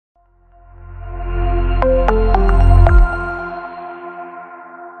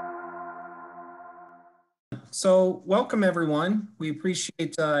So welcome everyone. We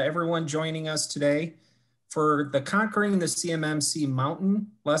appreciate everyone joining us today for the Conquering the CMMC Mountain,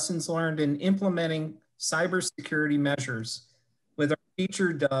 Lessons Learned in Implementing Cybersecurity Measures with our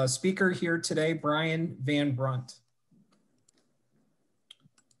featured speaker here today, Bryan Van Brunt.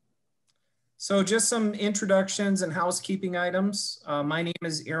 So just some introductions and housekeeping items. My name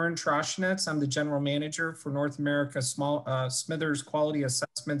is Aaron Troshnetz. I'm the General Manager for North America Smithers Quality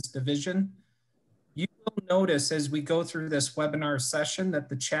Assessments Division. You will notice as we go through this webinar session that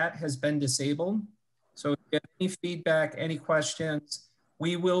the chat has been disabled. So if you have any feedback, any questions,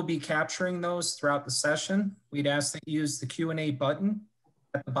 we will be capturing those throughout the session. We'd ask that you use the Q&A button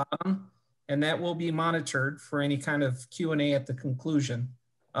at the bottom, and that will be monitored for any kind of Q&A at the conclusion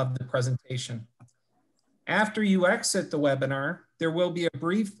of the presentation. After you exit the webinar, there will be a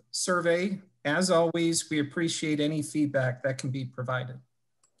brief survey. As always, we appreciate any feedback that can be provided.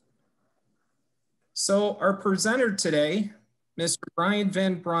 So our presenter today, Mr. Bryan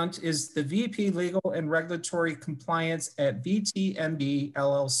Van Brunt, is the VP Legal and Regulatory Compliance at VTMB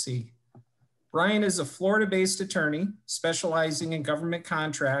LLC. Bryan is a Florida-based attorney specializing in government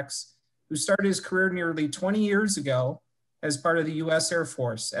contracts who started his career nearly 20 years ago as part of the U.S. Air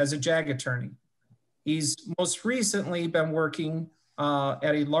Force as a JAG attorney. He's most recently been working at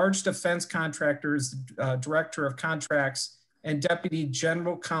a large defense contractor as Director of Contracts and Deputy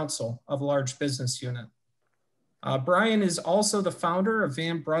General Counsel of a large business unit. Bryan is also the founder of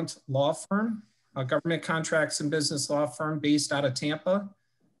Van Brunt Law Firm, a government contracts and business law firm based out of Tampa,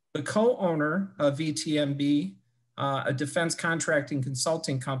 the co-owner of VTMB, a defense contracting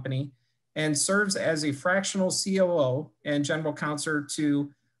consulting company, and serves as a fractional COO and general counsel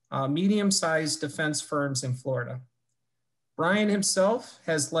to medium-sized defense firms in Florida. Bryan himself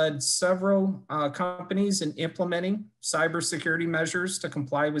has led several companies in implementing cybersecurity measures to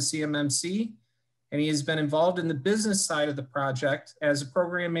comply with CMMC, and he has been involved in the business side of the project as a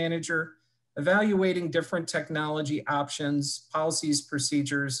program manager, evaluating different technology options, policies,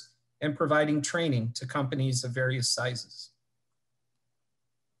 procedures, and providing training to companies of various sizes.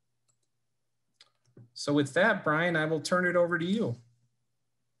 So with that, Bryan, I will turn it over to you.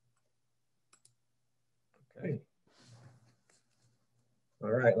 Okay. All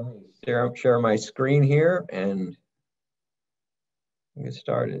right, let me share my screen here and get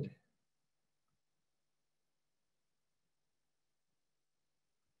started.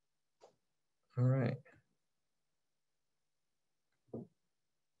 All right. Well,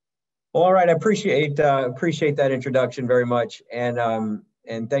 all right, I appreciate that introduction very much, and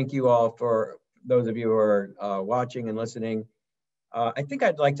thank you all for those of you who are watching and listening. I think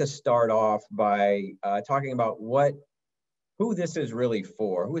I'd like to start off by talking about who this is really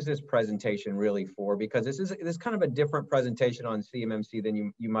for. Who is this presentation really for? Because this is kind of a different presentation on CMMC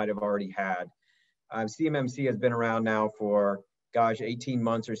than you might have already had. CMMC has been around now for, gosh, 18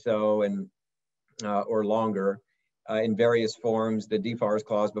 months or so, and or longer, in various forms. The DFARS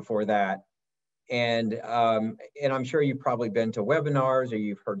clause before that. And I'm sure you've probably been to webinars or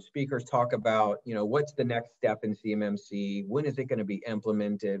you've heard speakers talk about, what's the next step in CMMC? When is it going to be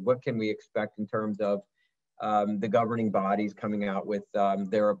implemented? What can we expect in terms of the governing bodies coming out with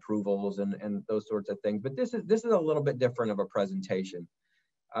their approvals and those sorts of things? But this is a little bit different of a presentation.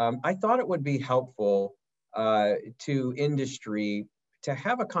 I thought it would be helpful to industry to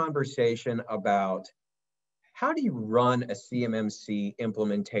have a conversation about how do you run a CMMC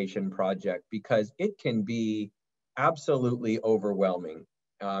implementation project, because it can be absolutely overwhelming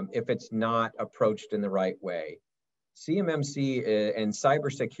if it's not approached in the right way. CMMC and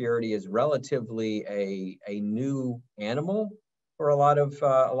cybersecurity is relatively a new animal for a lot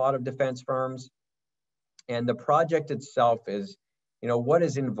of defense firms, and the project itself is, what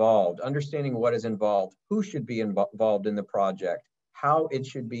is involved, understanding what is involved, who should be involved in the project, how it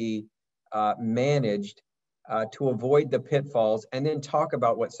should be managed to avoid the pitfalls, and then talk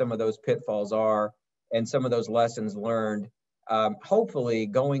about what some of those pitfalls are and some of those lessons learned. Hopefully,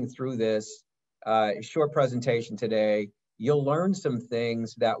 going through this short presentation today, you'll learn some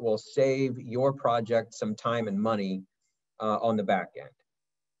things that will save your project some time and money on the back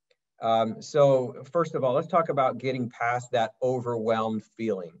end. So first of all, let's talk about getting past that overwhelmed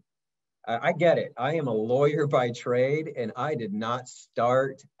feeling. I get it. I am a lawyer by trade, and I did not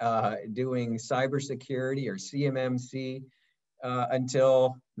start doing cybersecurity or CMMC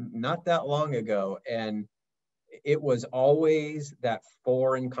until not that long ago. And it was always that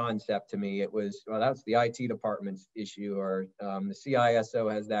foreign concept to me. It was, well, that's the IT department's issue, or the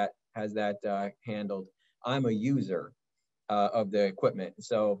CISO has that handled. I'm a user of the equipment.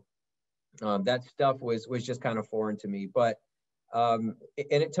 So that stuff was just kind of foreign to me. But and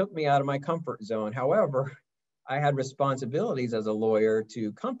it took me out of my comfort zone. However, I had responsibilities as a lawyer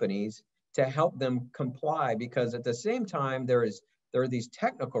to companies to help them comply, because at the same time, there are these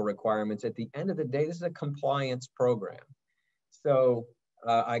technical requirements. At the end of the day, this is a compliance program. So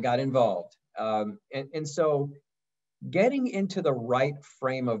I got involved. And so getting into the right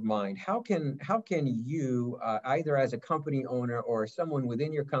frame of mind, how can you, either as a company owner or someone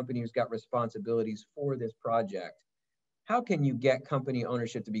within your company who's got responsibilities for this project, how can you get company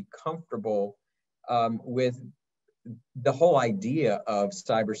ownership to be comfortable with the whole idea of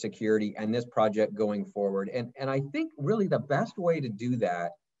cybersecurity and this project going forward? And I think really the best way to do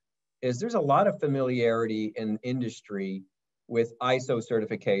that is there's a lot of familiarity in industry with ISO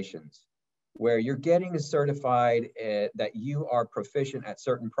certifications, where you're getting certified that you are proficient at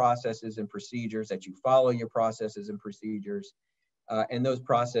certain processes and procedures, that you follow your processes and procedures, and those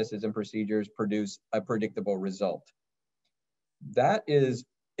processes and procedures produce a predictable result. That is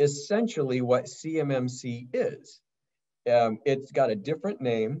essentially what CMMC is. It's got a different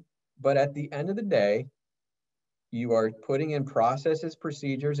name, but at the end of the day, you are putting in processes,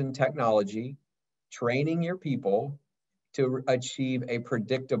 procedures, and technology, training your people to achieve a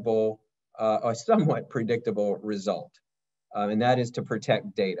predictable, a somewhat predictable result. And that is to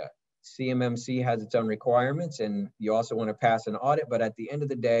protect data. CMMC has its own requirements, and you also want to pass an audit, but at the end of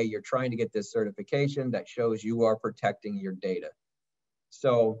the day, you're trying to get this certification that shows you are protecting your data.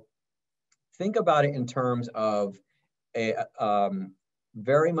 So think about it in terms of a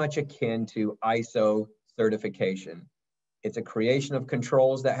very much akin to ISO certification. It's a creation of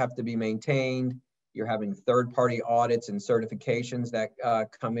controls that have to be maintained. You're having third-party audits and certifications that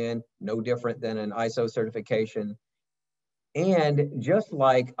come in, no different than an ISO certification. And just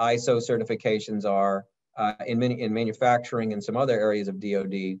like ISO certifications are in manufacturing and some other areas of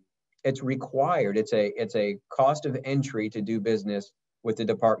DoD, it's required. It's a cost of entry to do business with the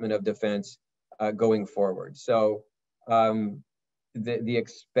Department of Defense going forward. So the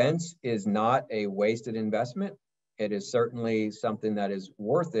expense is not a wasted investment. It is certainly something that is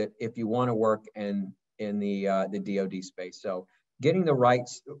worth it if you want to work in the DoD space. So getting the right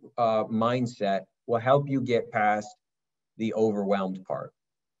mindset will help you get past the overwhelmed part.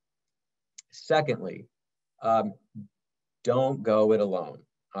 Secondly, don't go it alone.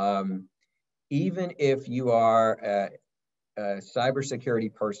 Even if you are a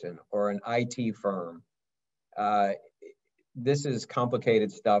cybersecurity person or an IT firm, this is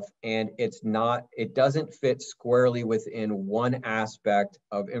complicated stuff, and it doesn't fit squarely within one aspect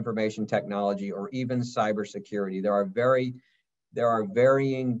of information technology or even cybersecurity. There are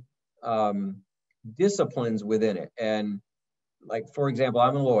varying disciplines within it. And like, for example,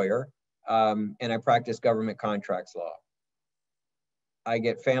 I'm a lawyer and I practice government contracts law. I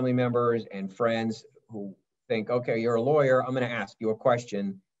get family members and friends who think, okay, you're a lawyer, I'm going to ask you a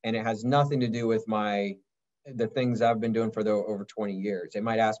question, and it has nothing to do with the things I've been doing for over 20 years. They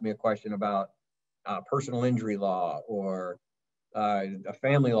might ask me a question about personal injury law or a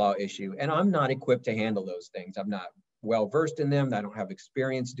family law issue, and I'm not equipped to handle those things. I'm not well versed in them. I don't have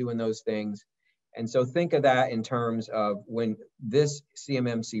experience doing those things. And so think of that in terms of when this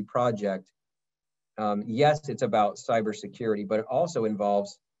CMMC project, yes, it's about cybersecurity, but it also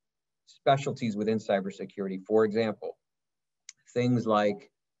involves specialties within cybersecurity. For example, things like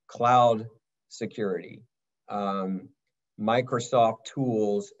cloud security, Microsoft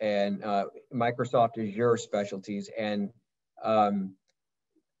tools, and Microsoft Azure specialties, and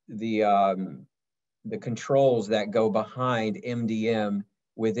the controls that go behind MDM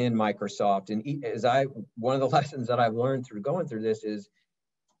within Microsoft. And one of the lessons that I've learned through going through this is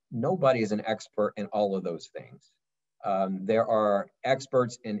nobody is an expert in all of those things. There are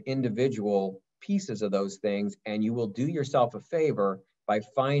experts in individual pieces of those things, and you will do yourself a favor by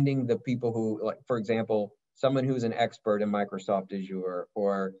finding the people who, like, for example, someone who's an expert in Microsoft Azure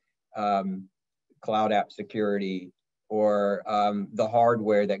or cloud app security, or the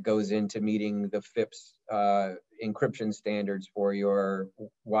hardware that goes into meeting the FIPS encryption standards for your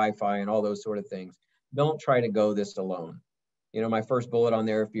Wi-Fi and all those sort of things. Don't try to go this alone. You know, my first bullet on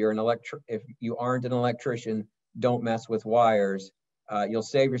there, if you aren't an electrician, don't mess with wires. You'll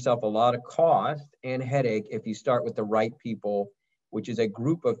save yourself a lot of cost and headache if you start with the right people, which is a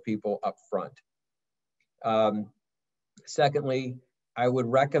group of people up front. Secondly, I would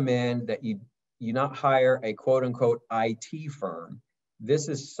recommend that you not hire a quote unquote IT firm. This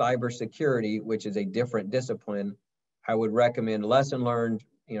is cybersecurity, which is a different discipline. I would recommend, lesson learned,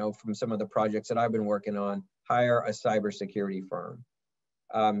 from some of the projects that I've been working on, hire a cybersecurity firm.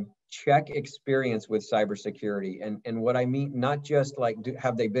 Check experience with cybersecurity. And what I mean, not just like,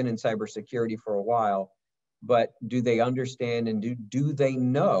 have they been in cybersecurity for a while, but do they understand and do they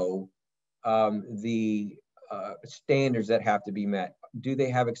know the standards that have to be met. Do they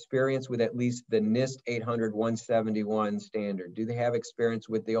have experience with at least the NIST 800-171 standard? Do they have experience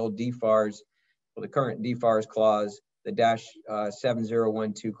with the old DFARS, well, the current DFARS clause, the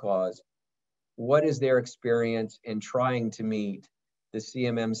 -7012 clause? What is their experience in trying to meet the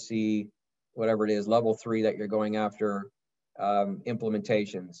CMMC, whatever it is, level 3 that you're going after,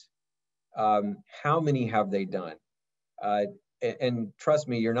 implementations? How many have they done? And trust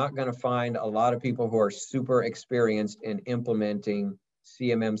me, you're not going to find a lot of people who are super experienced in implementing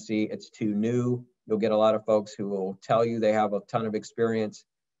CMMC. It's too new. You'll get a lot of folks who will tell you they have a ton of experience.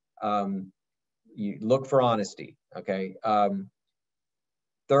 You look for honesty, okay?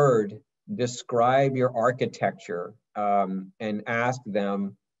 Third, describe your architecture and ask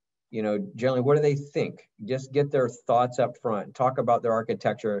them, you know, generally, what do they think? Just get their thoughts up front. Talk about their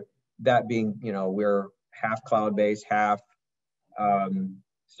architecture, that being, you know, we're half cloud-based, half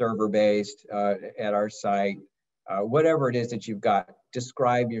server-based at our site. Whatever it is that you've got,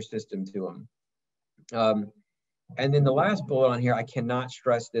 describe your system to them. And then the last bullet on here, I cannot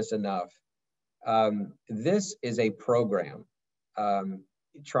stress this enough. This is a program.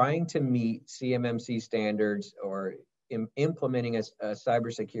 Trying to meet CMMC standards or implementing a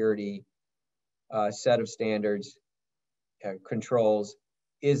cybersecurity set of standards, controls,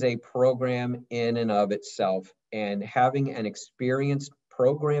 is a program in and of itself. And having an experienced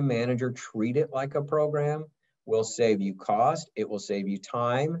program manager treat it like a program will save you cost, it will save you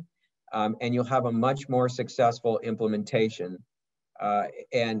time, and you'll have a much more successful implementation.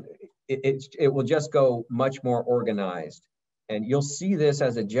 And it will just go much more organized. And you'll see this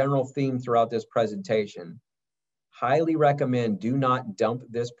as a general theme throughout this presentation. Highly recommend do not dump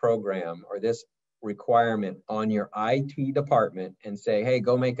this program or this requirement on your IT department and say, hey,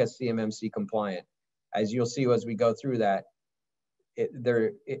 go make us CMMC compliant. As you'll see as we go through that,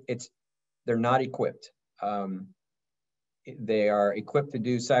 they're not equipped. They are equipped to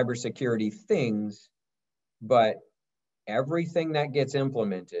do cybersecurity things, but everything that gets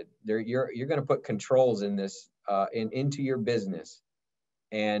implemented, you're going to put controls in this into your business,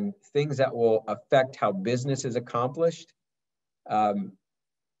 and things that will affect how business is accomplished.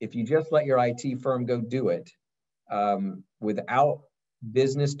 If you just let your IT firm go do it without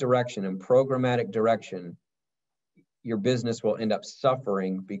business direction and programmatic direction, your business will end up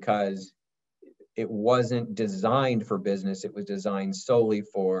suffering because it wasn't designed for business. It was designed solely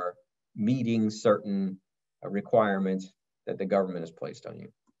for meeting certain requirements that the government has placed on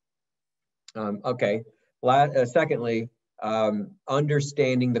you. Okay, secondly,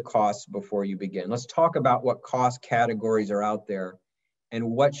 understanding the costs before you begin. Let's talk about what cost categories are out there and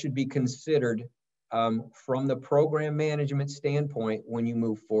what should be considered from the program management standpoint when you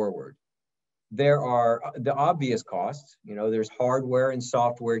move forward. There are the obvious costs. You know, there's hardware and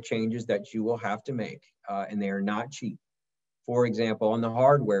software changes that you will have to make, and they are not cheap. For example, on the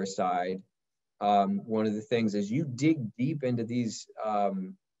hardware side, one of the things is you dig deep into these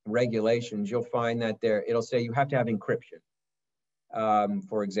regulations, you'll find that it'll say you have to have encryption,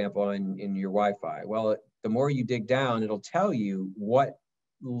 for example, in your Wi-Fi. Well, the more you dig down, it'll tell you what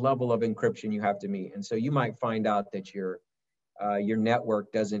level of encryption you have to meet. And so you might find out that your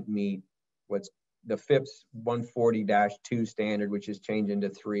network doesn't meet what's the FIPS 140-2 standard, which is changing to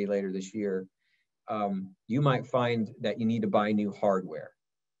 3 later this year. You might find that you need to buy new hardware.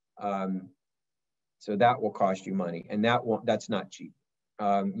 So that will cost you money, and that's not cheap.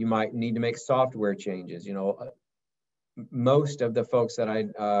 You might need to make software changes. You know, most of the folks that I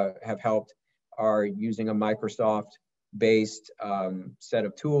have helped are using a Microsoft-based set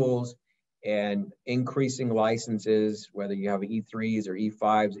of tools, and increasing licenses, whether you have E3s or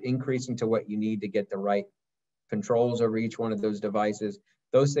E5s, increasing to what you need to get the right controls over each one of those devices.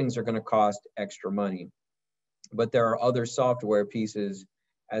 Those things are going to cost extra money. But there are other software pieces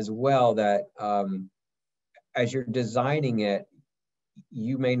as well that as you're designing it,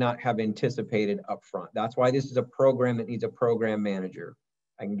 you may not have anticipated upfront. That's why this is a program that needs a program manager.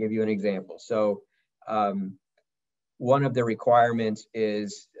 I can give you an example. So one of the requirements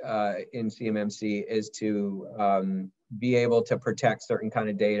is in CMMC is to be able to protect certain kind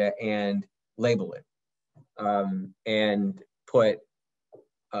of data and label it and put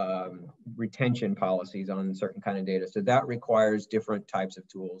retention policies on certain kind of data. So that requires different types of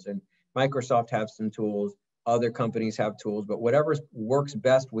tools, and Microsoft has some tools, other companies have tools, but whatever works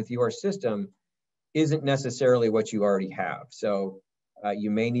best with your system isn't necessarily what you already have. So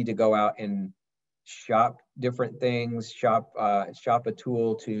you may need to go out and shop different things, shop a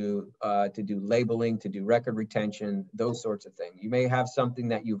tool to do labeling, to do record retention, those sorts of things. You may have something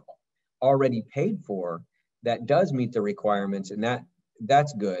that you've already paid for that does meet the requirements, and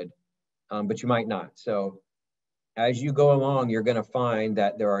that's good, but you might not. So as you go along, you're going to find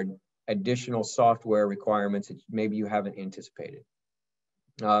that there are additional software requirements that maybe you haven't anticipated.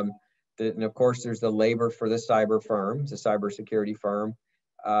 And of course, there's the labor for the cyber firm, the cybersecurity firm.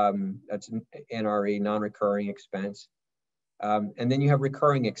 That's an NRE, non-recurring expense. And then you have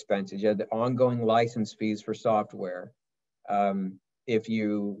recurring expenses. You have the ongoing license fees for software. If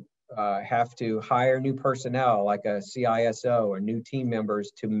you have to hire new personnel, like a CISO or new team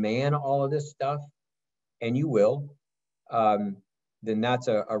members to man all of this stuff, and you will, then that's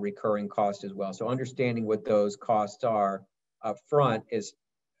a recurring cost as well. So understanding what those costs are up front is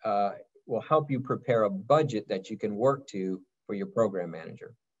will help you prepare a budget that you can work to for your program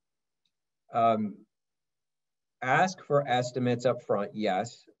manager. Ask for estimates up front,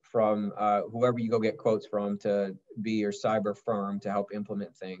 yes, from whoever you go get quotes from to be your cyber firm to help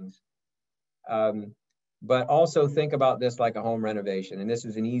implement things. But also think about this like a home renovation. And this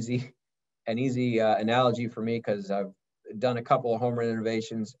is an easy analogy for me because I've done a couple of home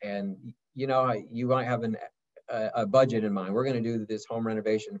renovations, and you know, you might have a budget in mind. We're going to do this home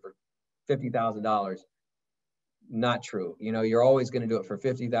renovation for $50,000. Not true. You know, you're always going to do it for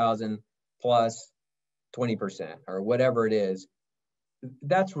 $50,000 plus 20% or whatever it is.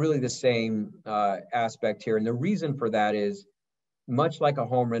 That's really the same aspect here. And the reason for that is much like a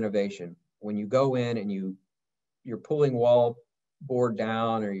home renovation. When you go in and you're pulling wall board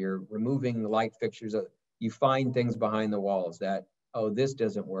down or you're removing the light fixtures, you find things behind the walls that, oh, this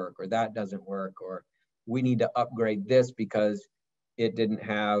doesn't work or that doesn't work, or we need to upgrade this because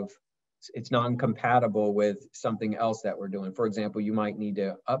it's non-compatible with something else that we're doing. For example, you might need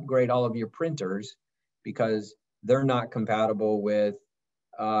to upgrade all of your printers because they're not compatible with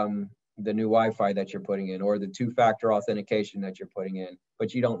the new Wi-Fi that you're putting in or the two-factor authentication that you're putting in,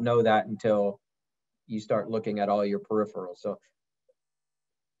 but you don't know that until you start looking at all your peripherals. So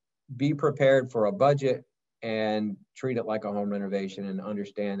be prepared for a budget and treat it like a home renovation and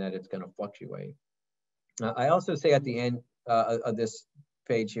understand that it's going to fluctuate. I also say at the end of this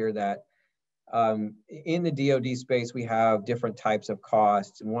page here that in the DoD space, we have different types of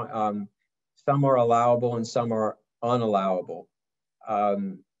costs. Some are allowable and some are unallowable.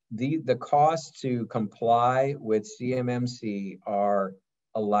 The costs to comply with CMMC are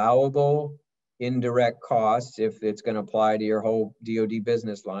allowable indirect costs if it's going to apply to your whole DoD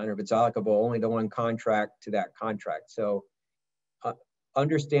business line, or if it's applicable only to one contract to that contract. So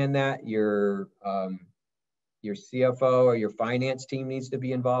understand that your CFO or your finance team needs to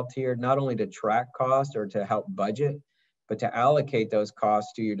be involved here, not only to track costs or to help budget, but to allocate those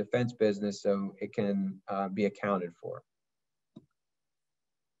costs to your defense business so it can be accounted for.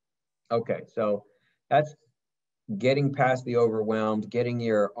 Okay, so that's getting past the overwhelmed, getting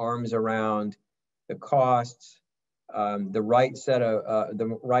your arms around the costs, the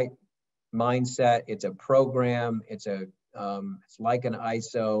right mindset. It's a program. It's like an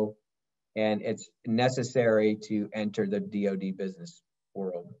ISO, and it's necessary to enter the DoD business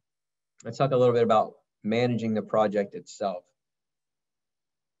world. Let's talk a little bit about managing the project itself.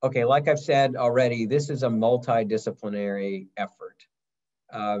 Okay, like I've said already, this is a multidisciplinary effort.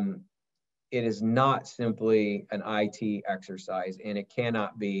 It is not simply an IT exercise, and it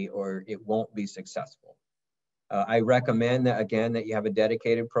cannot be, or it won't be successful. I recommend that, again, that you have a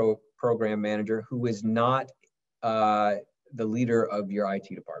dedicated program manager who is not the leader of your IT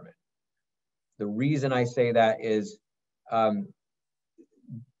department. The reason I say that is the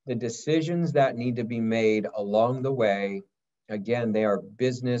decisions that need to be made along the way, again, they are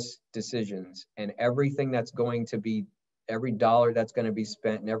business decisions, and everything that's going to be, every dollar that's going to be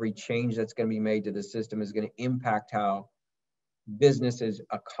spent and every change that's going to be made to the system is going to impact how business is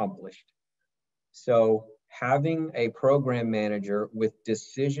accomplished. So having a program manager with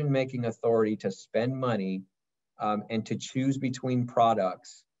decision-making authority to spend money and to choose between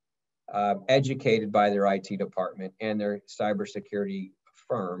products, educated by their IT department and their cybersecurity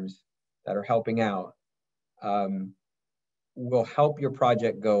firms that are helping out, will help your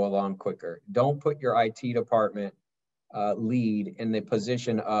project go along quicker. Don't put your IT department lead in the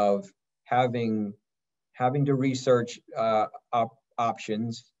position of having to research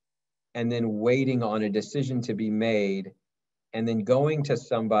options and then waiting on a decision to be made, and then going to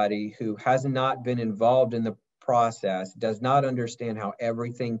somebody who has not been involved in the process, does not understand how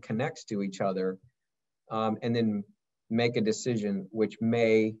everything connects to each other, and then make a decision which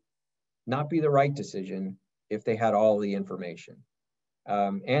may not be the right decision if they had all the information.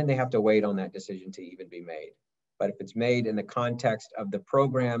 And they have to wait on that decision to even be made. But if it's made in the context of the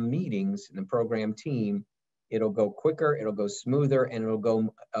program meetings and the program team, it'll go quicker, it'll go smoother, and it'll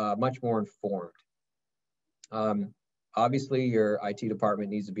go much more informed. Obviously, your IT department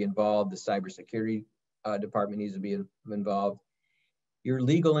needs to be involved, the cybersecurity department needs to be involved. Your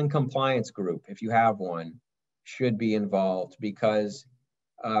legal and compliance group, if you have one, should be involved, because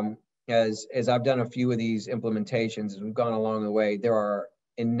as I've done a few of these implementations, as we've gone along the way, there are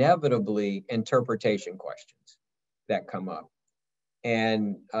inevitably interpretation questions that come up,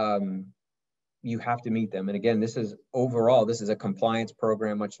 and you have to meet them. And again, this is a compliance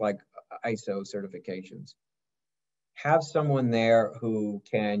program, much like ISO certifications. Have someone there who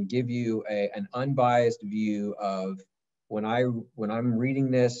can give you an unbiased view of, when I'm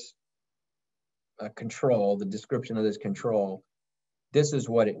reading this control, the description of this control, this is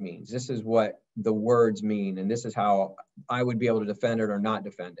what it means. This is what the words mean, and this is how I would be able to defend it or not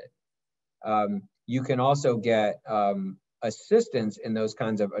defend it. You can also get assistance in those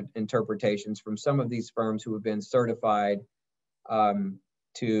kinds of interpretations from some of these firms who have been certified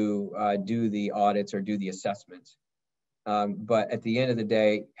to do the audits or do the assessments. But at the end of the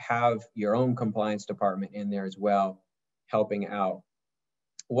day, have your own compliance department in there as well, helping out.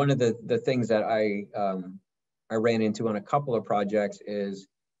 One of the things that I ran into on a couple of projects is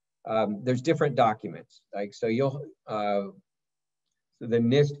there's different documents. Like, so you'll, the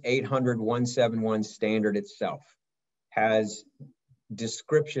NIST 800-171 standard itself has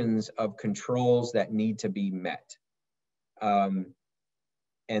descriptions of controls that need to be met. And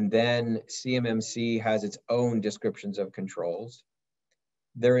then CMMC has its own descriptions of controls.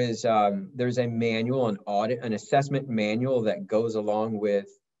 There's a manual, an assessment manual that goes along with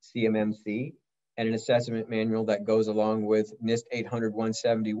CMMC, and an assessment manual that goes along with NIST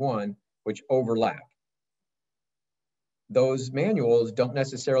 800-171, which overlap. Those manuals don't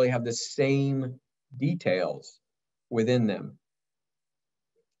necessarily have the same details within them.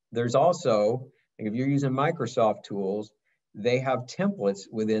 There's also, if you're using Microsoft tools, they have templates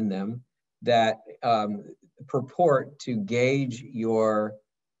within them that purport to gauge your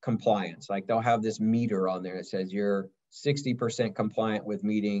compliance. Like, they'll have this meter on there that says you're 60% compliant with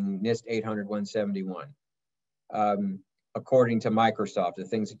meeting NIST 800-171, according to Microsoft, the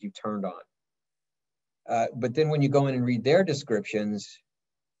things that you turned on. But then when you go in and read their descriptions,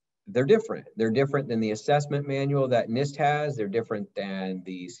 they're different. They're different than the assessment manual that NIST has. They're different than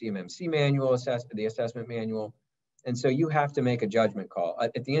the CMMC manual, the assessment manual. And so you have to make a judgment call.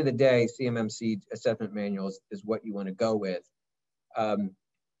 At the end of the day, CMMC assessment manual is what you want to go with.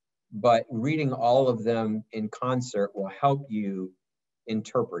 But reading all of them in concert will help you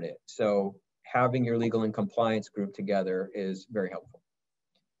interpret it. So having your legal and compliance group together is very helpful.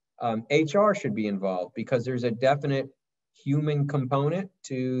 HR should be involved, because there's a definite human component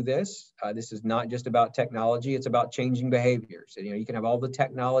to this. This is not just about technology, it's about changing behaviors. And, you can have all the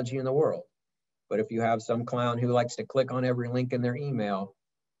technology in the world, but if you have some clown who likes to click on every link in their email,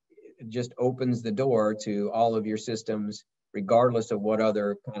 it just opens the door to all of your systems, regardless of what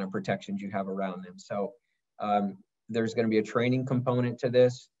other kind of protections you have around them. So there's going to be a training component to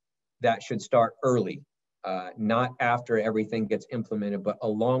this that should start early, not after everything gets implemented, but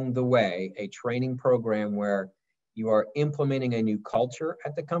along the way, a training program where you are implementing a new culture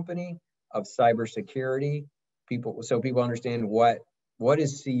at the company of cybersecurity. So people understand what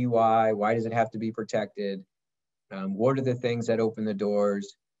is CUI, why does it have to be protected, what are the things that open the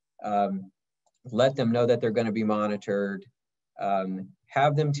doors, let them know that they're going to be monitored,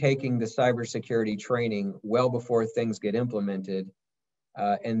 have them taking the cybersecurity training well before things get implemented,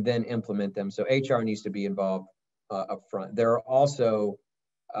 and then implement them. So HR needs to be involved up front. There are also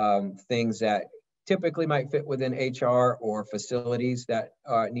things that typically might fit within HR or facilities that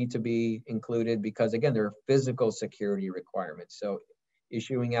need to be included, because again, there are physical security requirements. So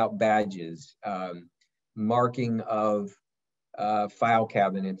issuing out badges, marking of file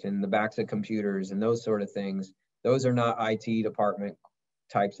cabinets in the backs of computers and those sort of things. Those are not IT department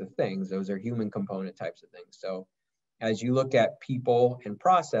types of things. Those are human component types of things. So as you look at people and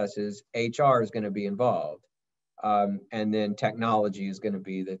processes, HR is going to be involved. And then technology is going to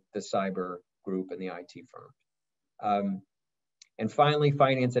be the cyber group and the IT firm. And finally,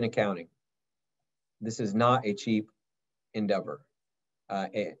 finance and accounting. This is not a cheap endeavor.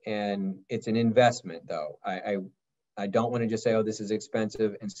 And it's an investment, though. I don't want to just say, oh, this is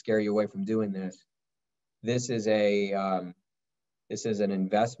expensive, and scare you away from doing this. This is an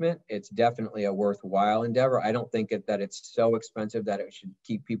investment. It's definitely a worthwhile endeavor. I don't think that it's so expensive that it should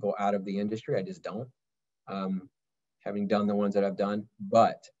keep people out of the industry. I just don't, having done the ones that I've done.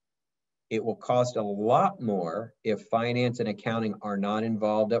 But it will cost a lot more if finance and accounting are not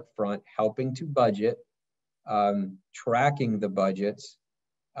involved up front, helping to budget, tracking the budgets,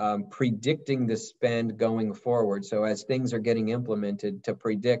 predicting the spend going forward. So as things are getting implemented, to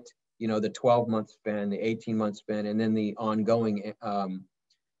predict, the 12-month spend, the 18-month spend, and then the ongoing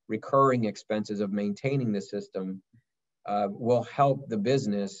recurring expenses of maintaining the system will help the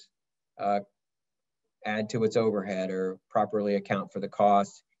business add to its overhead or properly account for the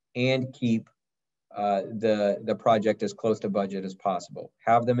costs and keep the project as close to budget as possible.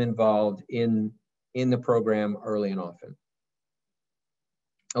 Have them involved in the program early and often.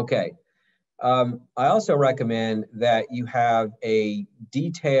 Okay. I also recommend that you have a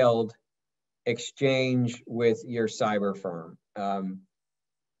detailed exchange with your cyber firm.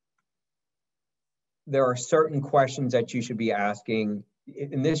 There are certain questions that you should be asking,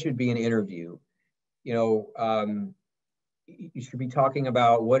 and this should be an interview. You know, you should be talking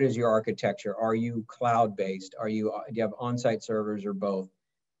about, what is your architecture? Are you cloud-based? Do you have on-site servers or both?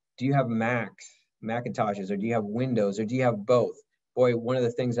 Do you have Macintoshes, or do you have Windows, or do you have both? Boy, one of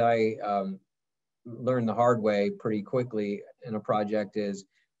the things I learned the hard way pretty quickly in a project is,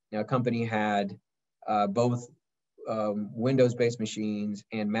 you know, a company had both Windows-based machines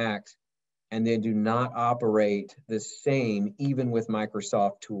and Macs, and they do not operate the same even with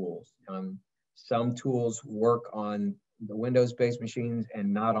Microsoft tools. Some tools work on the Windows-based machines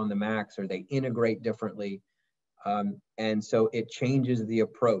and not on the Macs, or they integrate differently. And so it changes the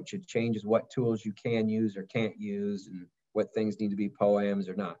approach. It changes what tools you can use or can't use, and what things need to be POAMs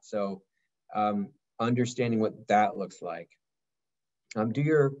or not. So understanding what that looks like. Do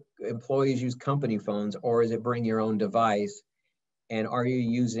your employees use company phones, or is it bring your own device? And are you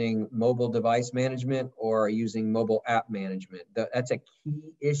using mobile device management, or are you using mobile app management? That's a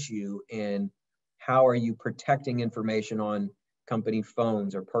key issue in how are you protecting information on company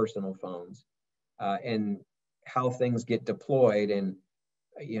phones or personal phones, and how things get deployed, and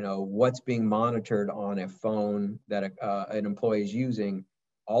you know what's being monitored on a phone that an employee is using.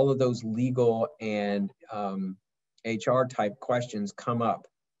 All of those legal and HR type questions come up,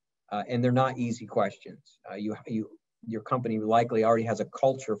 and they're not easy questions. Your company likely already has a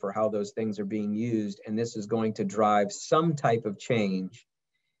culture for how those things are being used, and this is going to drive some type of change.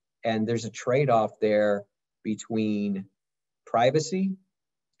 And there's a trade-off there between privacy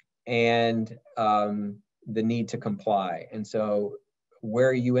and the need to comply. And so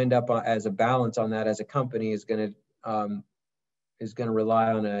where you end up as a balance on that as a company is going to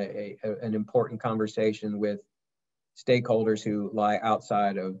rely on an important conversation with stakeholders who lie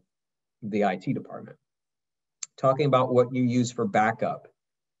outside of the IT department. Talking about what you use for backup.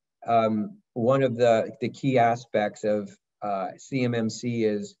 One of the key aspects of CMMC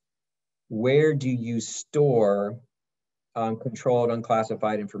is, where do you store controlled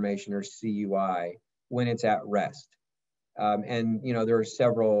unclassified information, or CUI, when it's at rest? And you know, there are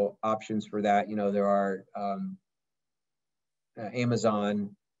several options for that. You know, there are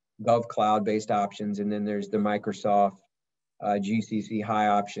Amazon GovCloud based options, and then there's the Microsoft GCC high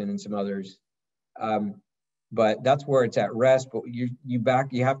option and some others. But that's where it's at rest. But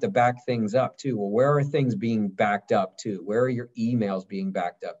you have to back things up too. Well, where are things being backed up to? Where are your emails being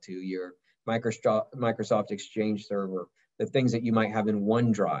backed up to? Your Microsoft Exchange server, the things that you might have in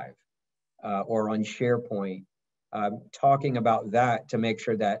OneDrive or on SharePoint. Talking about that to make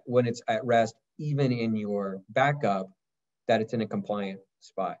sure that when it's at rest, even in your backup, that it's in a compliant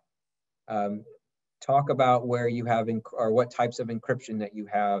spot. Talk about where you have or what types of encryption that you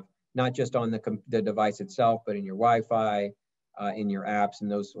have, not just on the device itself, but in your Wi-Fi, in your apps,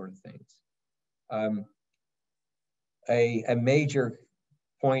 and those sort of things. A major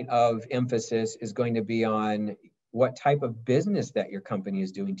point of emphasis is going to be on what type of business that your company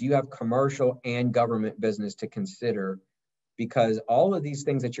is doing. Do you have commercial and government business to consider? Because all of these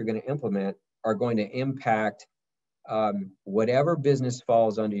things that you're going to implement are going to impact whatever business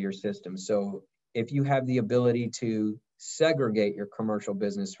falls under your system. So if you have the ability to segregate your commercial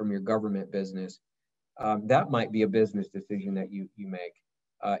business from your government business, that might be a business decision that you make.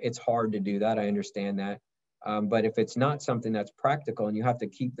 It's hard to do that, I understand that. But if it's not something that's practical and you have to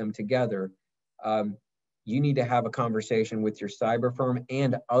keep them together, you need to have a conversation with your cyber firm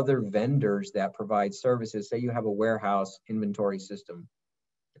and other vendors that provide services. Say you have a warehouse inventory system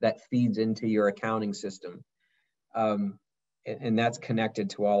that feeds into your accounting system, and that's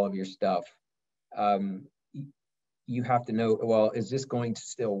connected to all of your stuff. You have to know, well, is this going to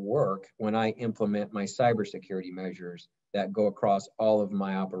still work when I implement my cybersecurity measures that go across all of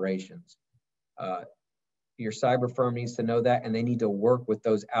my operations? Your cyber firm needs to know that, and they need to work with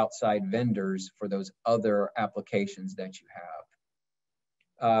those outside vendors for those other applications that you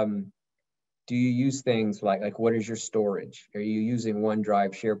have. Do you use things like what is your storage? Are you using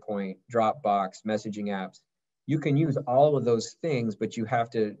OneDrive, SharePoint, Dropbox, messaging apps? You can use all of those things, but you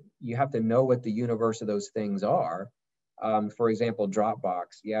have to know what the universe of those things are, For example,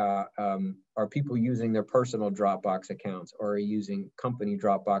 Dropbox. Yeah, are people using their personal Dropbox accounts or are using company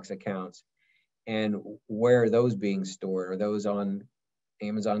Dropbox accounts? And where are those being stored? Are those on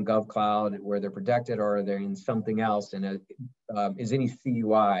Amazon GovCloud where they're protected, or are they in something else? And is any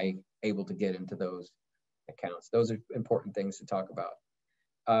CUI able to get into those accounts? Those are important things to talk about.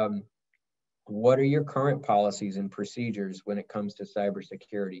 What are your current policies and procedures when it comes to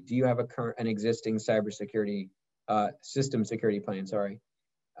cybersecurity? Do you have an existing cybersecurity system security plan? Sorry,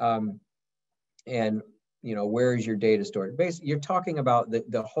 and where is your data stored? Basically, you're talking about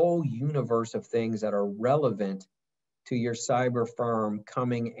the whole universe of things that are relevant to your cyber firm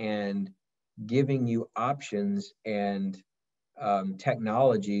coming and giving you options and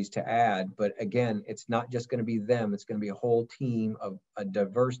technologies to add. But again, it's not just going to be them. It's going to be a whole team of a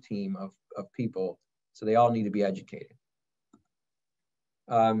diverse team of people. So they all need to be educated.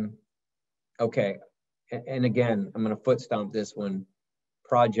 Okay. And again, I'm going to foot stomp this one.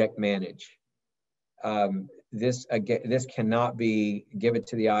 Project manage. This cannot be give it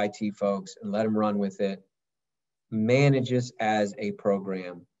to the IT folks and let them run with it. Manage this as a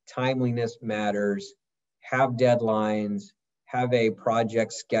program. Timeliness matters. Have deadlines. Have a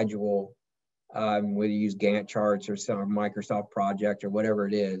project schedule, whether you use Gantt charts or some Microsoft project or whatever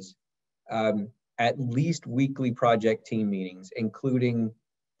it is. At least weekly project team meetings, including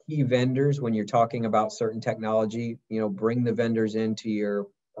key vendors. When you're talking about certain technology, bring the vendors into your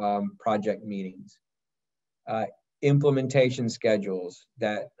project meetings. Implementation schedules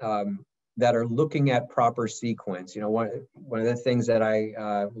that are looking at proper sequence. One of the things that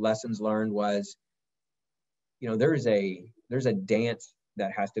I lessons learned was, there's a dance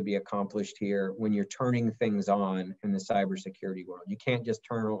that has to be accomplished here when you're turning things on in the cybersecurity world. You can't just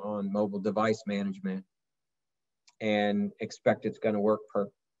turn on mobile device management and expect it's going to work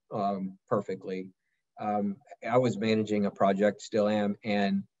perfectly. I was managing a project, still am,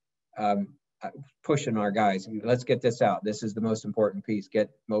 and pushing our guys, let's get this out. This is the most important piece, get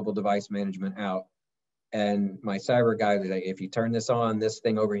mobile device management out. And my cyber guy was like, if you turn this on, this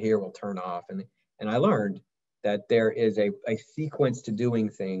thing over here will turn off. And I learned that there is a sequence to doing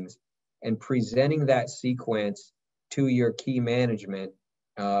things, and presenting that sequence to your key management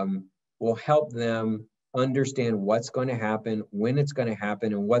will help them understand what's going to happen, when it's going to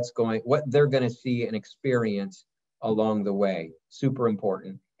happen, and what they're going to see and experience along the way. Super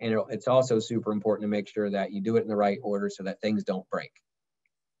important. And it's also super important to make sure that you do it in the right order so that things don't break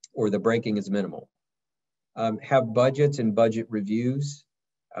or the breaking is minimal. Have budgets and budget reviews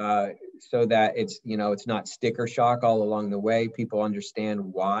so that it's not sticker shock all along the way. People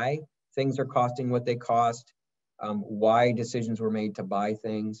understand why things are costing what they cost, why decisions were made to buy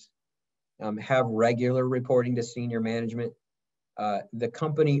things. Have regular reporting to senior management. The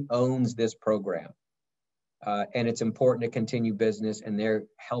company owns this program. And it's important to continue business, and they're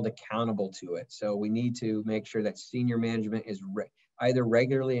held accountable to it. So we need to make sure that senior management is either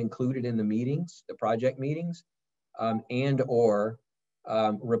regularly included in the meetings, the project meetings, and or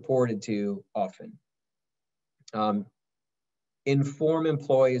reported to often. Inform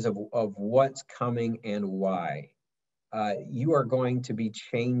employees of what's coming and why. You are going to be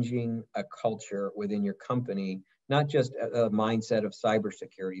changing a culture within your company, not just a mindset of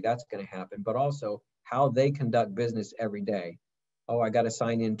cybersecurity, that's going to happen, but also how they conduct business every day. Oh, I got to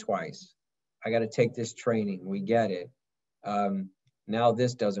sign in twice. I got to take this training. We get it. Now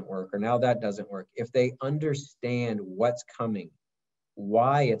this doesn't work, or now that doesn't work. If they understand what's coming,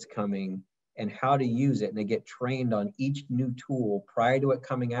 why it's coming, and how to use it, and they get trained on each new tool prior to it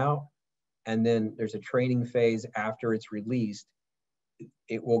coming out, and then there's a training phase after it's released,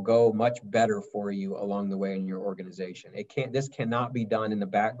 it will go much better for you along the way in your organization. This cannot be done in the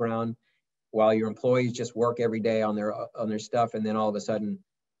background while your employees just work every day on their stuff, and then all of a sudden,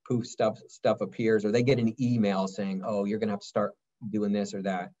 poof, stuff appears, or they get an email saying, "Oh, you're gonna have to start doing this or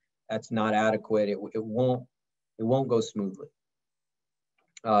that." That's not adequate. It won't go smoothly.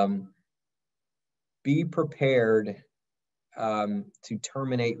 Be prepared to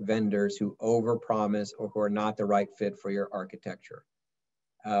terminate vendors who overpromise or who are not the right fit for your architecture.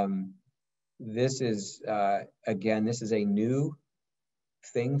 This is again, this is a new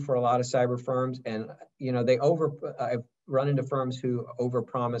thing for a lot of cyber firms, and I've run into firms who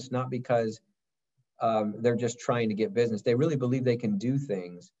overpromise, not because they're just trying to get business. They really believe they can do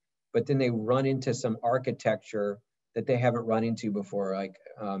things, but then they run into some architecture that they haven't run into before. Like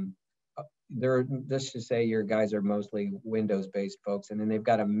let's just say your guys are mostly Windows-based folks, and then they've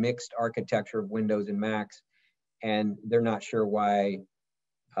got a mixed architecture of Windows and Macs, and they're not sure why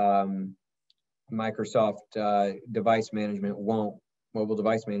Microsoft mobile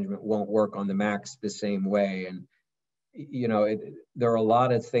device management won't work on the Macs the same way. And you know, there are a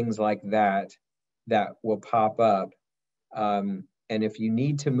lot of things like that that will pop up. And if you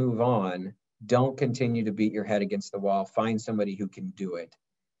need to move on, don't continue to beat your head against the wall. Find somebody who can do it,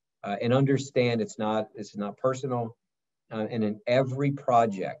 and understand it's not personal. And in every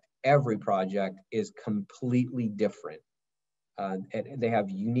project is completely different. And they have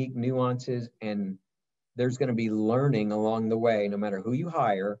unique nuances, and there's going to be learning along the way, no matter who you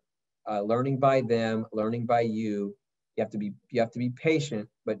hire. Learning by them, learning by you. You have to be patient,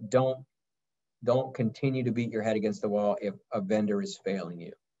 but don't continue to beat your head against the wall if a vendor is failing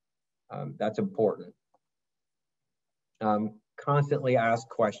you. That's important. Constantly ask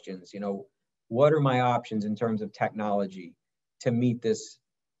questions. You know, what are my options in terms of technology to meet this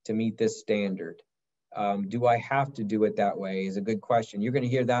standard? Do I have to do it that way? Is a good question. You're going to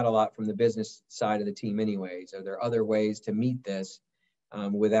hear that a lot from the business side of the team anyways. Are there other ways to meet this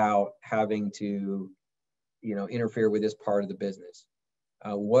without having to, you know, interfere with this part of the business?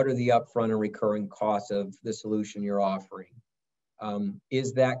 What are the upfront and recurring costs of the solution you're offering?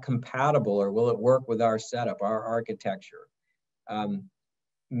 Is that compatible, or will it work with our setup, our architecture?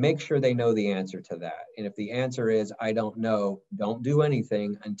 Make sure they know the answer to that. And if the answer is, I don't know, don't do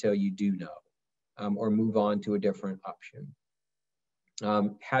anything until you do know, or move on to a different option.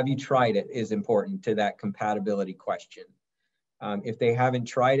 Have you tried it is important to that compatibility question. If they haven't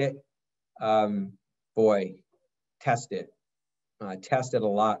tried it, boy, test it. Test it a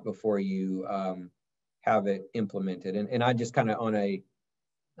lot before you have it implemented. And I just kind of on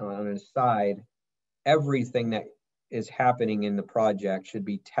an aside, everything that is happening in the project should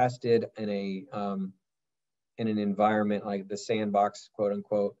be tested in an environment like the sandbox, quote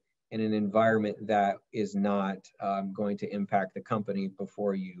unquote, in an environment that is not going to impact the company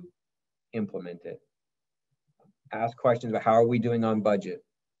before you implement it. Ask questions about how are we doing on budget?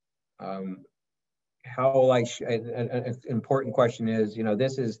 How will an important question is, you know,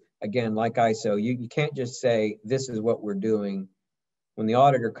 this is, again, like ISO, you can't just say, this is what we're doing. When the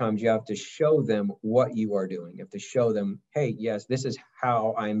auditor comes, you have to show them what you are doing. You have to show them, hey, yes, this is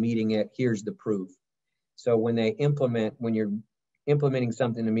how I'm meeting it. Here's the proof. So when you're implementing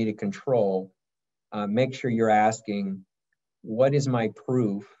something to meet a control, make sure you're asking, what is my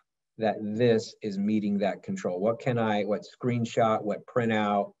proof that this is meeting that control? What screenshot, what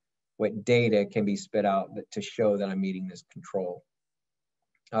printout, what data can be spit out to show that I'm meeting this control?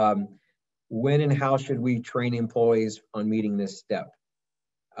 When and how should we train employees on meeting this step?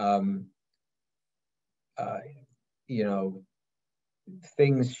 You know,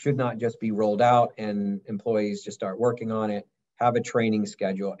 things should not just be rolled out and employees just start working on it. Have a training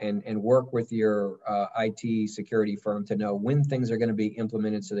schedule and work with your IT security firm to know when things are going to be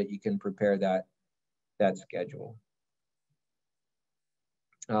implemented so that you can prepare that schedule.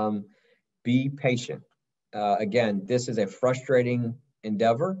 Be patient. Again, this is a frustrating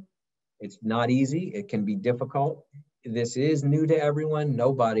endeavor. It's not easy. It can be difficult. This is new to everyone. No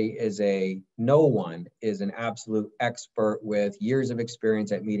one is an absolute expert with years of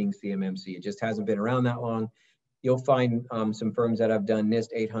experience at meeting CMMC. It just hasn't been around that long. You'll find some firms that have done NIST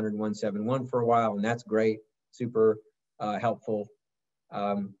 800-171 for a while, and that's great, super helpful.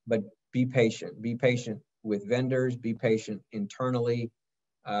 But be patient. Be patient with vendors. Be patient internally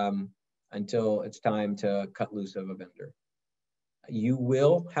until it's time to cut loose of a vendor. You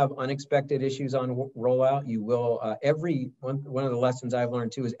will have unexpected issues on rollout. You will, one of the lessons I've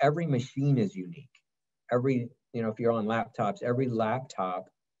learned too is every machine is unique. If you're on laptops, every laptop,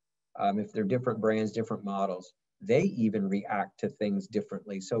 if they're different brands, different models, they even react to things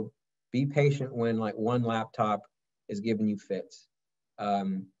differently. So be patient when like one laptop is giving you fits.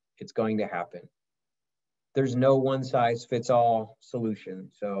 It's going to happen. There's no one size fits all solution.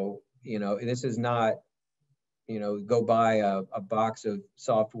 So, you know, this is not, you know, go buy a box of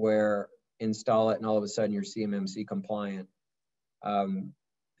software, install it, and all of a sudden you're CMMC compliant.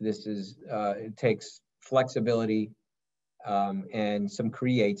 It takes flexibility and some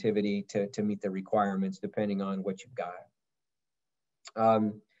creativity to meet the requirements depending on what you've got.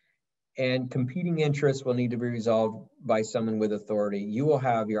 And competing interests will need to be resolved by someone with authority. You will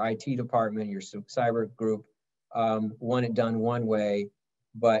have your IT department, your cyber group, want it done one way,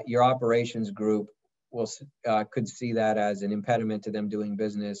 but your operations group could see that as an impediment to them doing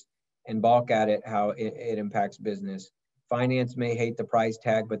business and balk at it how it impacts business. Finance may hate the price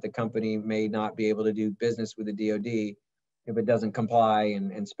tag, but the company may not be able to do business with the DoD if it doesn't comply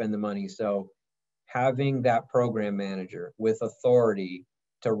and spend the money. So having that program manager with authority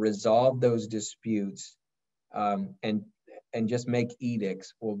to resolve those disputes and just make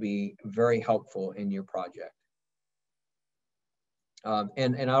edicts will be very helpful in your project.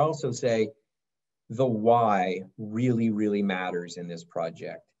 And I also say, the why really, really matters in this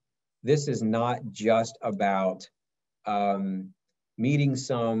project. This is not just about meeting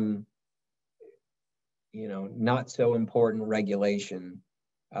some, not so important regulation.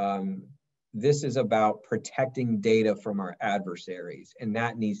 This is about protecting data from our adversaries, and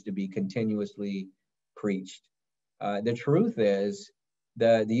that needs to be continuously preached. The truth is,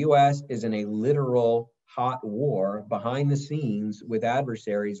 the US is in a literal hot war behind the scenes with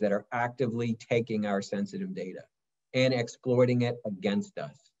adversaries that are actively taking our sensitive data and exploiting it against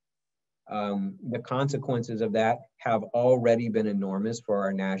us. The consequences of that have already been enormous for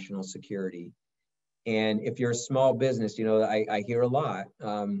our national security. And if you're a small business, I hear a lot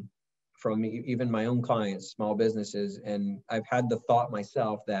from even my own clients, small businesses, and I've had the thought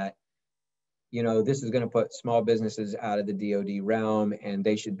myself that, this is going to put small businesses out of the DoD realm and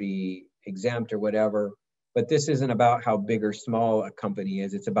they should be exempt or whatever. But this isn't about how big or small a company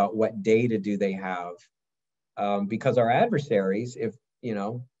is. It's about what data do they have. Because our adversaries, if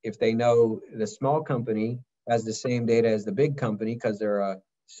they know the small company has the same data as the big company because they're a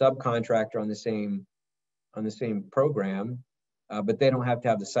subcontractor on the same program, but they don't have to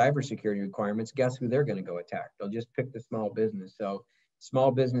have the cybersecurity requirements, guess who they're going to go attack? They'll just pick the small business. So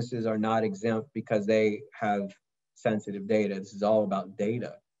small businesses are not exempt because they have sensitive data. This is all about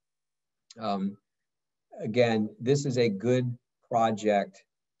data. Again, this is a good project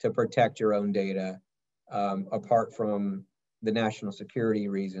to protect your own data, apart from the national security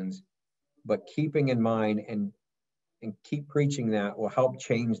reasons, but keeping in mind and keep preaching that will help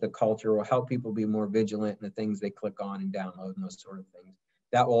change the culture, will help people be more vigilant in the things they click on and download and those sort of things.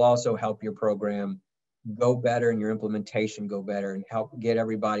 That will also help your program go better and your implementation go better and help get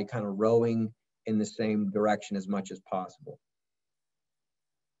everybody kind of rowing in the same direction as much as possible.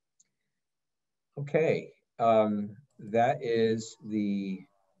 Okay, that is the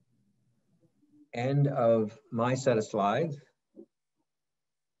end of my set of slides,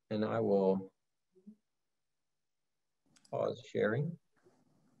 and I will pause sharing.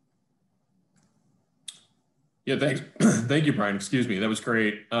 Yeah, thanks. Thank you, Bryan. Excuse me. That was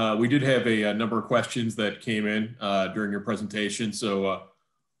great. We did have a number of questions that came in during your presentation, so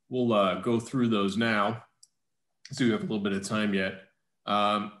we'll go through those now. So we have a little bit of time yet.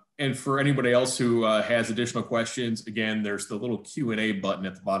 And for anybody else who has additional questions, again, there's the little Q&A button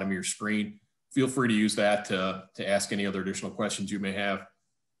at the bottom of your screen. Feel free to use that to ask any other additional questions you may have.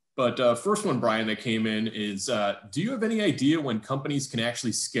 But first one, Bryan, that came in is, do you have any idea when companies can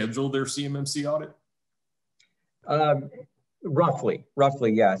actually schedule their CMMC audit? Roughly,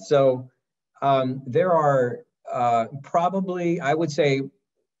 yeah. So there are probably, I would say,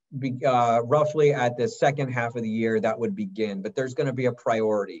 roughly at the second half of the year that would begin, but there's going to be a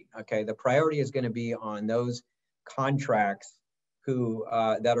priority. Okay, the priority is going to be on those contracts who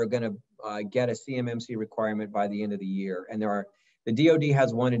that are going to get a CMMC requirement by the end of the year. And the DoD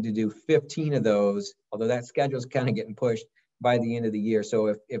has wanted to do 15 of those, although that schedule is kind of getting pushed by the end of the year.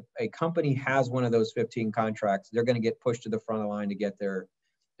 So if a company has one of those 15 contracts, they're going to get pushed to the front of the line to get their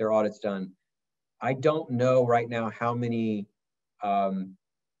audits done. I don't know right now how many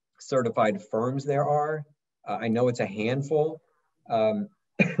certified firms there are. I know it's a handful,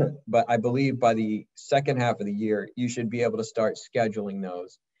 but I believe by the second half of the year, you should be able to start scheduling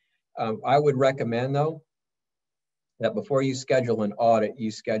those. I would recommend, though, that before you schedule an audit, you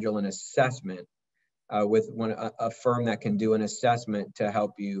schedule an assessment with a firm that can do an assessment to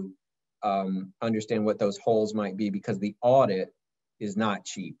help you understand what those holes might be, because the audit is not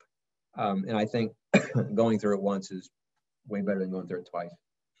cheap. And I think going through it once is way better than going through it twice.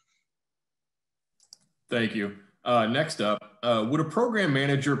 Thank you. Next up, would a program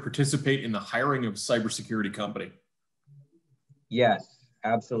manager participate in the hiring of a cybersecurity company? Yes,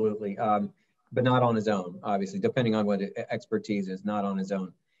 absolutely. But not on his own, obviously, depending on what expertise is, not on his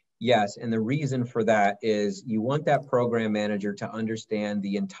own. Yes, and the reason for that is you want that program manager to understand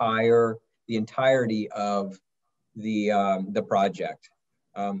the entirety of the project,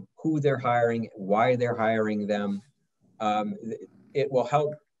 who they're hiring, why they're hiring them. It will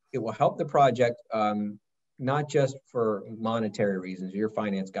help the project, not just for monetary reasons. Your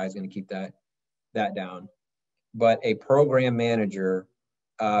finance guy is going to keep that down, but a program manager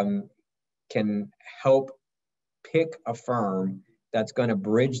can help pick a firm that's going to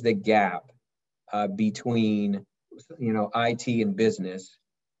bridge the gap between IT and business,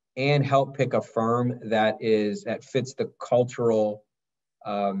 and help pick a firm that fits the culture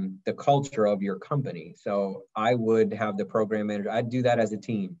of your company. So I would have the program manager. I'd do that as a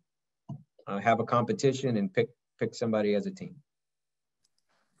team. Have a competition and pick somebody as a team.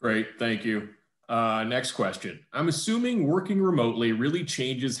 Great, thank you. Next question. I'm assuming working remotely really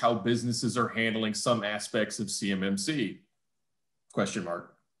changes how businesses are handling some aspects of CMMC? Question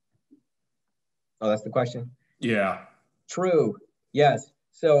mark. Oh, that's the question? Yeah. True. Yes.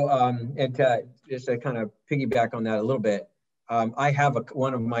 So just to kind of piggyback on that a little bit, I have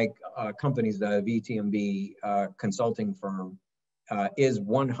one of my companies, the VTMB consulting firm, is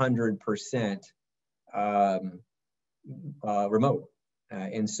 100% remote.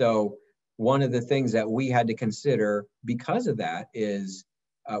 And so one of the things that we had to consider because of that is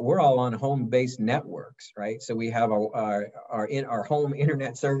we're all on home-based networks, right? So we have our home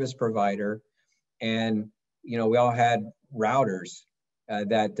internet service provider, and we all had routers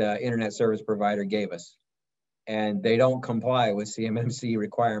that internet service provider gave us, and they don't comply with CMMC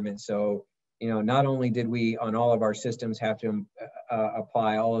requirements. So not only did we on all of our systems have to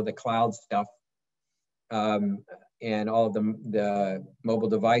apply all of the cloud stuff and all of the mobile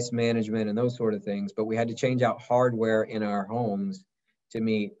device management and those sort of things, but we had to change out hardware in our homes to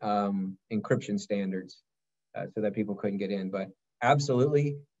meet encryption standards so that people couldn't get in. But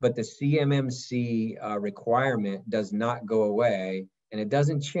absolutely, but the CMMC requirement does not go away, and it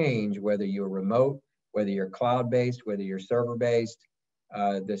doesn't change whether you're remote, whether you're cloud-based, whether you're server-based.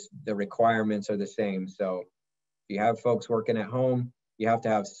 The requirements are the same. So if you have folks working at home, you have to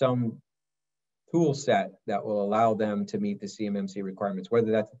have some tool set that will allow them to meet the CMMC requirements, whether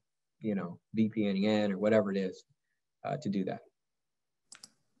that's VPNing in or whatever it is to do that.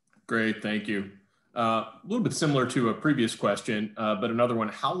 Great, thank you. A little bit similar to a previous question, but another one.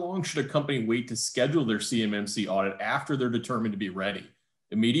 How long should a company wait to schedule their CMMC audit after they're determined to be ready?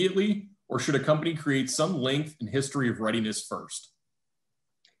 Immediately, or should a company create some length and history of readiness first?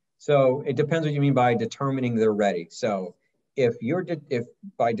 So it depends what you mean by determining they're ready. So if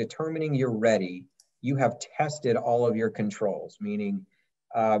by determining you're ready, you have tested all of your controls, meaning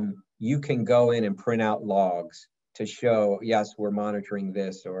you can go in and print out logs to show, yes, we're monitoring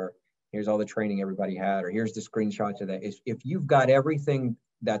this, or here's all the training everybody had, or here's the screenshots of that. If you've got everything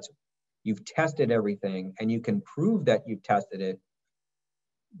you've tested everything and you can prove that you've tested it,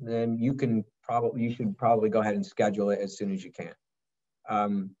 then you should probably go ahead and schedule it as soon as you can.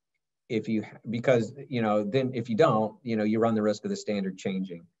 Because then if you don't, you run the risk of the standard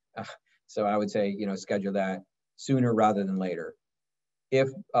changing. So I would say, schedule that sooner rather than later. If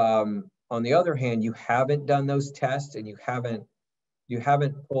on the other hand, you haven't done those tests and you haven't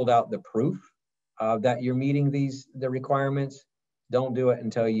pulled out the proof that you're meeting the requirements, don't do it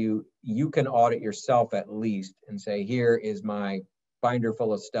until you can audit yourself at least and say, here is my binder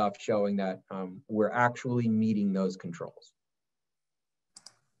full of stuff showing that we're actually meeting those controls.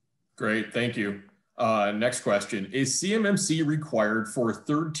 Great, thank you. Next question. Is CMMC required for a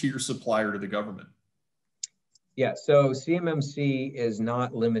third-tier supplier to the government? Yeah, so CMMC is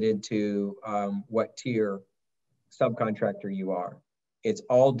not limited to what tier subcontractor you are. It's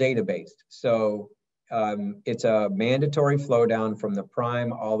all data-based. So it's a mandatory flow down from the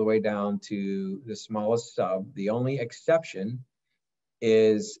prime all the way down to the smallest sub. The only exception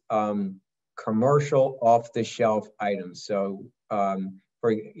is commercial off-the-shelf items. So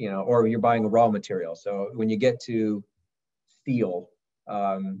or you're buying a raw material. So when you get to steel,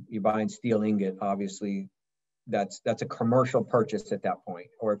 you're buying steel ingot, obviously that's a commercial purchase at that point.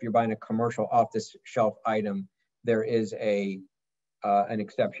 Or if you're buying a commercial off-the-shelf item, there is an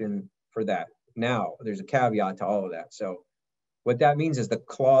exception for that. Now, there's a caveat to all of that. So what that means is the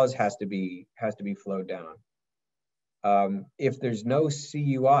clause has to be flowed down. If there's no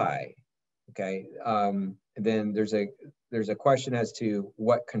CUI, okay, then there's a question as to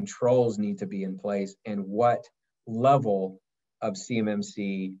what controls need to be in place and what level of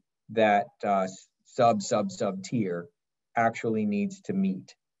CMMC that sub tier actually needs to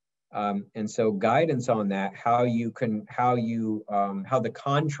meet. And so guidance on that, how the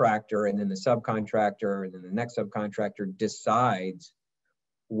contractor and then the subcontractor and then the next subcontractor decides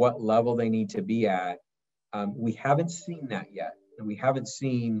what level they need to be at. We haven't seen that yet. And we haven't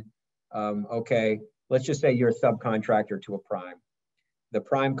seen, okay, let's just say you're a subcontractor to a prime. The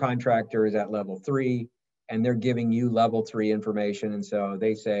prime contractor is at level 3 and they're giving you level 3 information. And so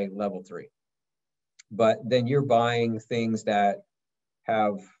they say level 3. But then you're buying things that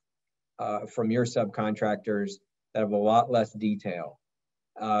have, from your subcontractors, that have a lot less detail.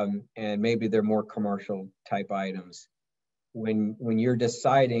 And maybe they're more commercial type items. When you're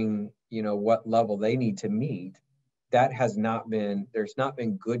deciding, what level they need to meet, there's not been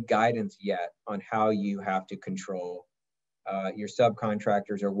good guidance yet on how you have to control your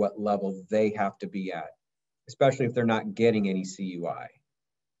subcontractors or what level they have to be at, especially if they're not getting any CUI.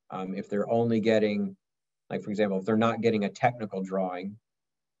 If they're only getting, like for example, if they're not getting a technical drawing,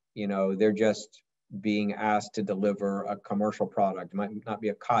 You know, they're just being asked to deliver a commercial product. It might not be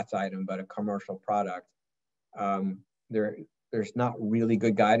a COTS item, but a commercial product. There's not really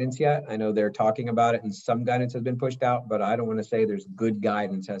good guidance yet. I know they're talking about it and some guidance has been pushed out, but I don't want to say there's good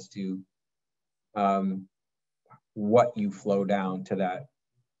guidance as to what you flow down to that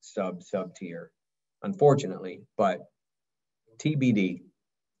sub tier, unfortunately, but TBD.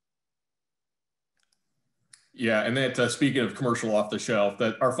 Yeah, and that speaking of commercial off the shelf,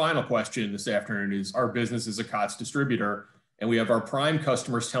 that our final question this afternoon is: our business is a COTS distributor, and we have our prime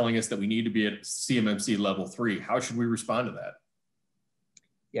customers telling us that we need to be at CMMC level 3. How should we respond to that?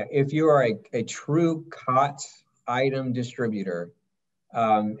 Yeah, if you are a true COTS item distributor,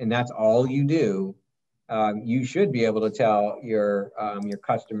 and that's all you do, you should be able to tell your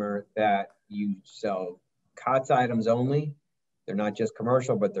customer that you sell COTS items only. They're not just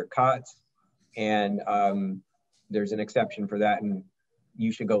commercial, but they're COTS. And there's an exception for that, and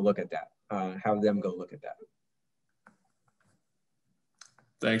you should go look at that. Have them go look at that.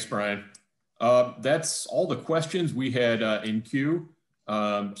 Thanks, Bryan. That's all the questions we had in queue.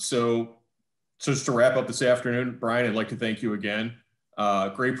 So just to wrap up this afternoon, Bryan, I'd like to thank you again.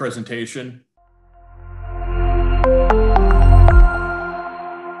 Great presentation.